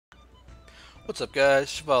What's up, guys?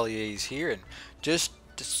 Chevalier's here, and just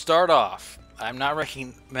to start off, I'm not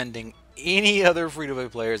recommending any other free-to-play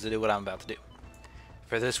players to do what I'm about to do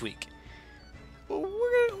for this week. Well,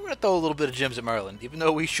 we're gonna throw a little bit of gems at Merlin, even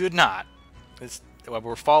though we should not.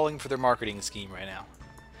 We're falling for their marketing scheme right now.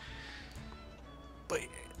 But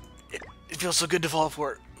it feels so good to fall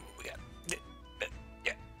for it. Yeah,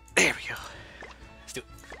 there we go. Let's do it.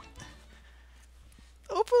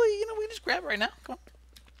 Hopefully, we just grab it right now. Come on.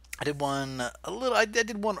 I did one I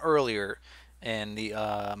did one earlier in the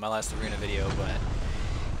my last arena video, but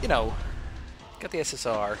got the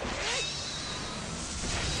SSR.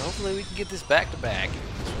 So hopefully we can get this back to back.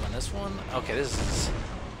 This one. Okay, this is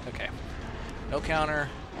okay. No counter.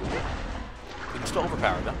 We can still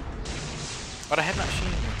overpower them. But I have not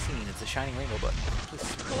seen it's a shining rainbow button.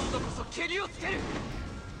 Please.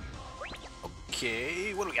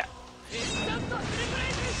 Okay, what do we got?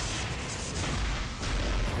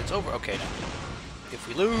 It's over. Okay, no. If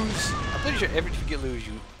we lose, I'm pretty sure every time you lose,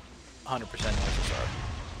 you 100% SSR.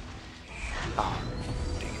 Oh,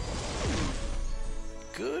 dang it.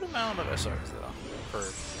 Good amount of SRs though for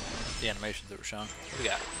the animations that were shown. What do we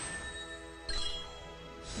got?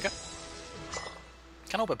 Okay.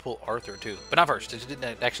 Kind of hope I pull Arthur too, but not first.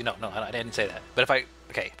 Actually, no, I didn't say that. But if I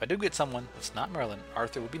do get someone that's not Merlin,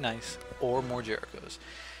 Arthur would be nice, or more Jerichos.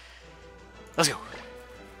 Let's go.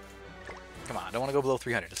 Come on, I don't want to go below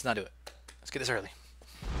 300. Let's not do it. Let's get this early.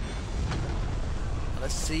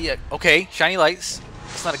 Let's see. Okay, shiny lights.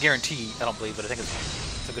 It's not a guarantee, I don't believe, but I think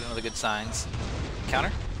it's one of the good signs.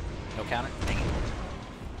 Counter? No counter? Dang it.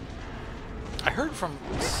 I heard from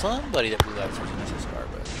somebody that blue lights was an SSR,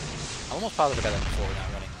 but I'm almost positive I got that before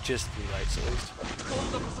without running just blue lights at least.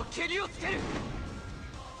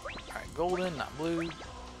 Alright, golden, not blue.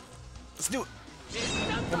 Let's do it.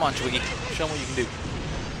 Come on, Twiggy. Show them what you can do.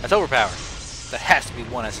 That's overpower. That has to be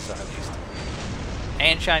one SSR at least.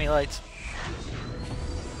 And shiny lights.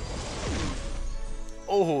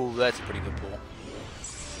 Oh, that's a pretty good pull.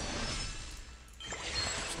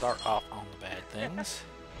 Start off on the bad things.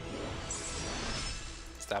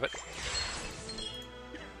 Stop it.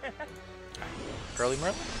 Early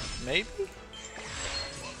Merlin? Maybe?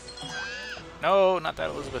 No, not that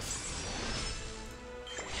Elizabeth.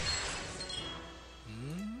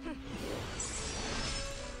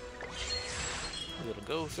 A little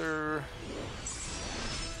Gother.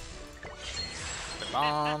 The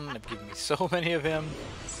bomb. They've given me so many of him.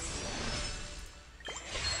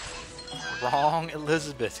 Wrong,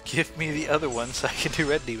 Elizabeth. Give me the other one so I can do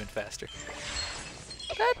Red Demon faster.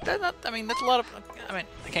 That's a lot of. I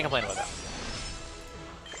can't complain about that.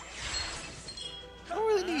 I don't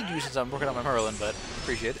really need you since I'm working on my Merlin, but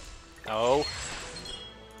appreciate it. Oh.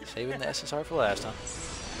 Saving the SSR for last, huh?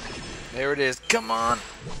 There it is. Come on.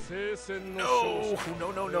 No.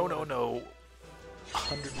 No.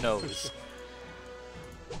 100 no's.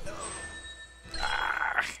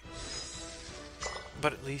 Ah.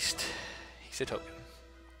 But at least he's a token.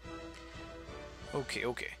 Okay.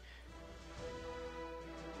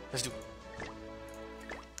 Let's do it.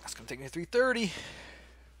 That's gonna take me to 330.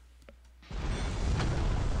 I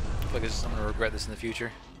feel like I'm gonna regret this in the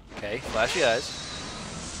future. Okay, flashy eyes.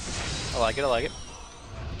 I like it.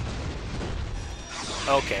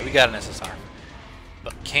 Okay, we got an SSR.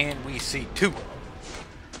 But can we see two?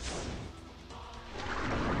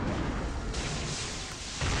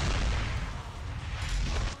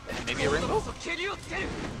 And maybe a rainbow?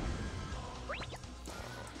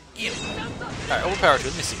 Yeah. Alright, overpower two.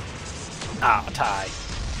 Let me see. Ah, a tie. I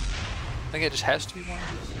think it just has to be one.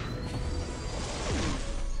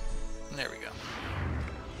 There we go.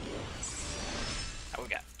 What we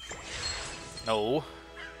got? No.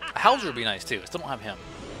 A Hauser would be nice too. I still don't have him.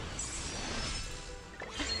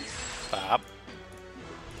 Stop.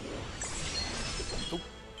 Oop.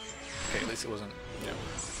 Okay, at least it wasn't. Yeah.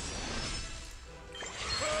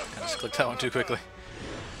 I just clicked that one too quickly.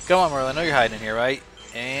 Come on, Merlin. I know you're hiding in here, right?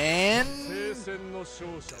 And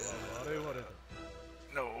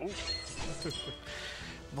no.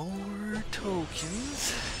 More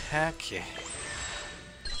tokens. Okay.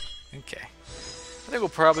 I think we'll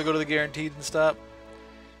probably go to the guaranteed and stop.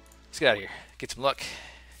 Let's get out of here. Get some luck.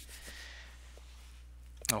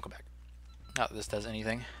 And we'll come back. Not that this does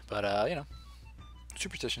anything, but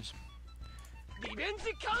superstitions.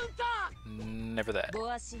 Never that.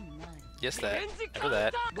 Yes, that. Never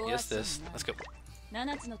that. Yes, this. Let's go.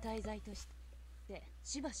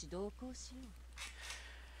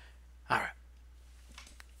 Alright.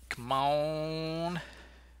 Come on.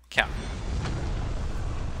 Count.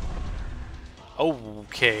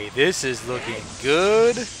 Okay, this is looking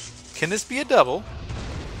good. Can this be a double?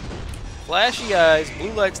 flashy eyes,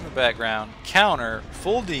 blue lights in the background, counter,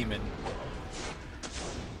 full demon.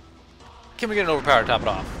 Can we get an overpower to top it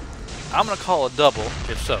off? I'm going to call a double,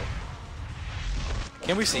 if so.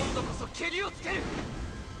 Can we see?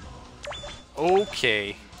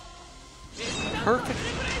 Okay. Perfect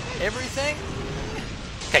everything?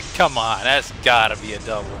 Hey, come on. That's got to be a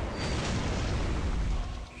double.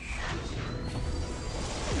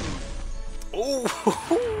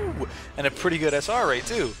 Oh, and a pretty good SR rate,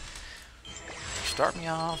 too. Start me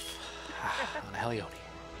off on a Helione.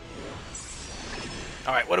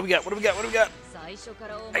 Alright, what do we got? What do we got? What do we got?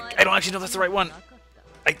 I don't actually know if that's the right one.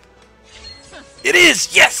 It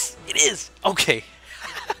is! Yes! It is! Okay.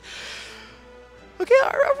 Okay,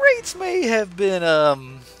 our rates may have been a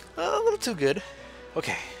little too good.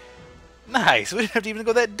 Okay. Nice. We didn't have to even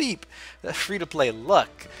go that deep. That's free-to-play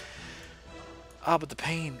luck. Ah, but the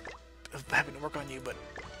pain of having to work on you, but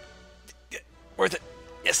worth it.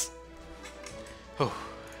 Yes. Oh.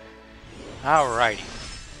 Alrighty.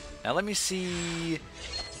 Now let me see.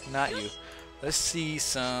 Not you. Let's see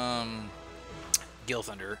some Gil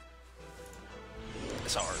Thunder.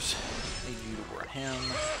 SRs. Need you to work him.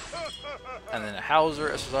 And then a Hauser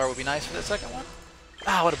SSR would be nice for that second one.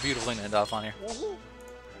 Ah, what a beautiful thing to end off on here.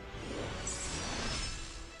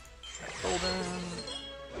 Golden.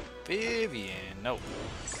 Vivian. No.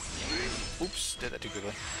 Oops, did that too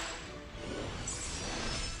quickly.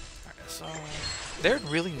 Alright, so they're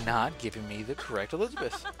really not giving me the correct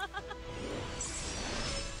Elizabeth.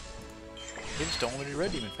 They just don't want to do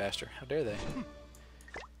Red Demon faster. How dare they?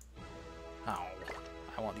 Oh,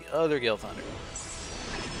 I want the other Gale Thunder.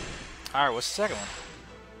 Alright, what's the second one?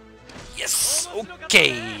 Yes!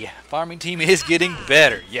 Okay! Farming team is getting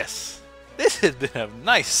better. Yes. This has been a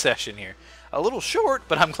nice session here. A little short,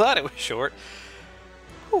 but I'm glad it was short.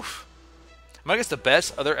 Whew. I guess the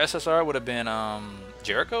best other SSR would have been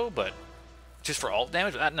Jericho, but just for alt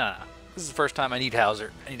damage? No. This is the first time I need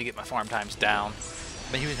Hauser. I need to get my farm times down.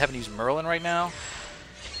 I've been having to use Merlin right now.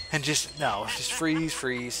 And just, no, just freeze.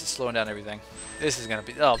 It's slowing down everything. This is going to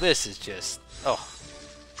be, oh, this is just, oh.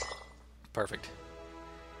 Perfect.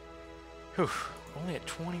 Whew. Only at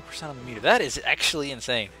 20% on the meter. That is actually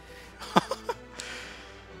insane.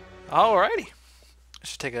 Alrighty. Let's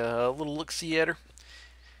just take a little look-see at her.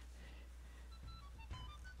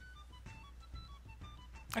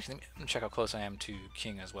 Actually, let me check how close I am to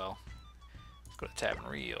King as well. Let's go to the tavern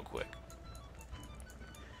real quick.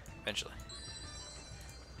 Eventually.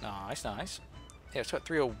 Nice, nice. Yeah, it's got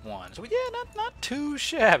 301. So, yeah, not too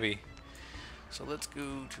shabby. So, let's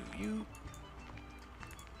go to you.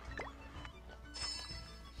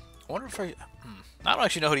 I wonder if I don't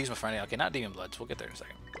actually know how to use my friend. Okay, not Demon Bloods. We'll get there in a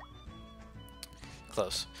second.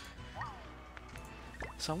 Close.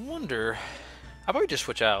 So I wonder. I'll probably just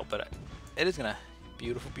switch out, but it is gonna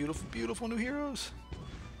beautiful, beautiful, beautiful new heroes.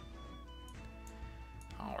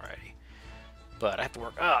 Alrighty, but I have to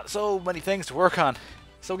work. So many things to work on.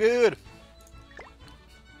 So good.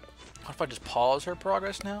 What if I just pause her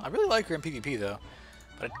progress now? I really like her in PvP though,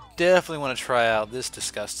 but I definitely want to try out this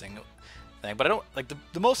disgusting thing. But I don't like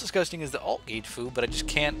the most disgusting is the alt gauge food, but I just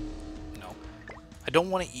can't. I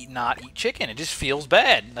don't want to not eat chicken. It just feels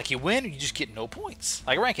bad. Like you win, you just get no points.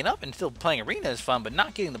 Like ranking up and still playing arena is fun, but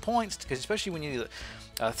not getting the points, because especially when you need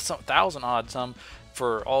 1,000 odd some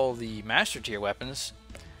for all the master tier weapons,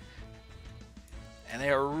 and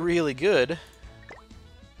they are really good.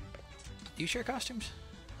 Do you share costumes?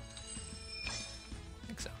 I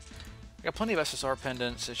think so. I got plenty of SSR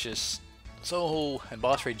pendants. It's just so, and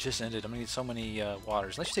boss raid just ended. I'm gonna need so many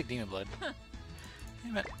waters. Let's just take Demon Blood.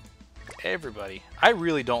 Damn it. Everybody. I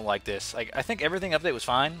really don't like this. Like, I think everything update was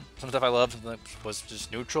fine. Some stuff I loved was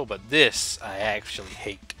just neutral, but this I actually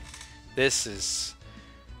hate. This is...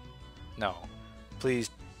 No. Please,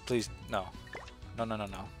 please, no. No, no, no,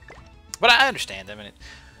 no. But I understand. I mean,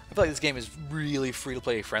 I feel like this game is really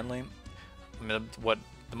free-to-play friendly. I mean, what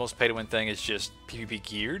the most pay-to-win thing is just PvP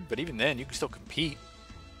geared, but even then, you can still compete.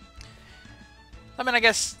 I mean, I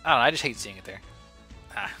guess, I don't know, I just hate seeing it there.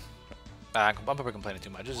 I'm probably complaining too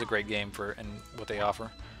much. This is a great game for and what they offer.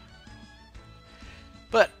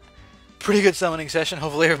 But, pretty good summoning session.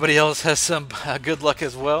 Hopefully everybody else has some good luck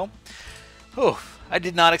as well. Oh, I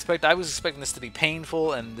did not expect... I was expecting this to be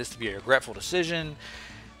painful and this to be a regretful decision.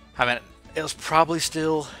 I mean, it was probably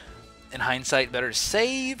still, in hindsight, better to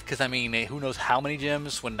save. Because, I mean, who knows how many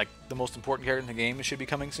gems when like the most important character in the game should be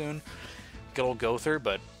coming soon. Good old Gother,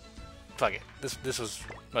 but fuck it. This was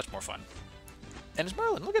much more fun. And it's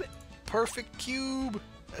Merlin. Look at it. Perfect cube.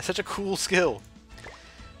 That's such a cool skill.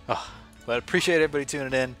 Oh, but appreciate everybody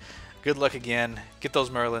tuning in. Good luck again. Get those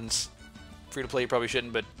Merlins. Free to play, you probably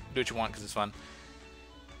shouldn't, but do what you want because it's fun.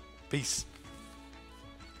 Peace.